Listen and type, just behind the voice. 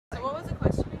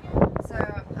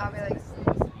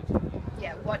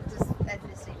what does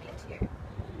ethnicity mean to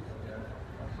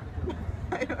you?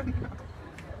 I don't know.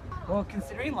 Well,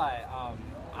 considering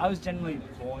I was generally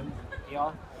born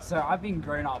here, so I've been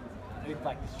grown up with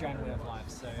like the Australian way of life,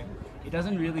 so it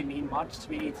doesn't really mean much to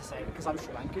me to say because I'm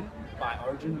Sri Lankan by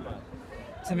origin, but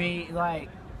to me, like,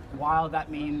 while that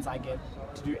means I get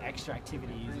to do extra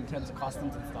activities in terms of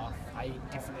customs and stuff, I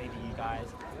eat differently to you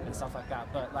guys and stuff like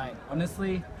that, but like,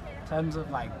 honestly, in terms of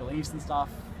like beliefs and stuff,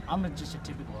 I'm just a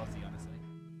typical Aussie, honestly.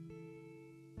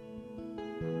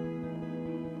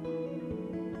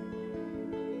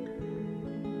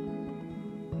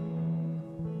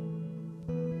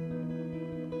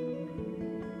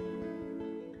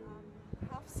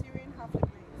 Half Syrian, half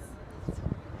Lebanese.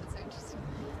 That's interesting.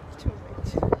 Two of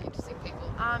each. Interesting people.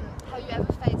 Have you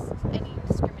ever faced any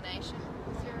discrimination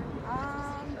with your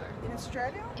In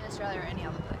Australia? in Australia or any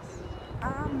other place?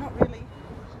 Not really.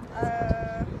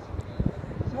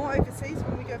 More overseas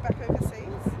when we go back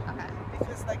overseas Okay.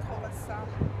 because they call us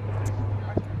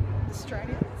like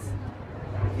Australians.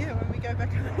 Yeah, when we go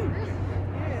back home.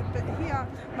 Yeah, but here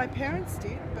my parents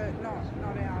did, but not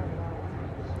our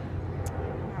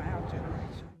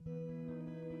generation.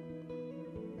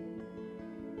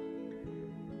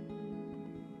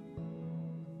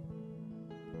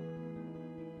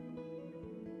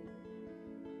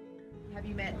 Have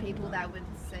you met people that would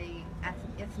say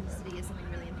ethnicity is something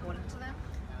really important to them?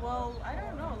 Well, I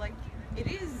don't know, like, it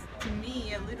is to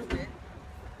me a little bit,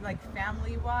 like,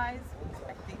 family-wise,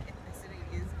 I think ethnicity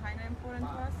is kind of important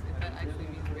to us, if that actually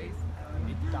means race.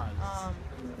 It does.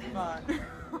 But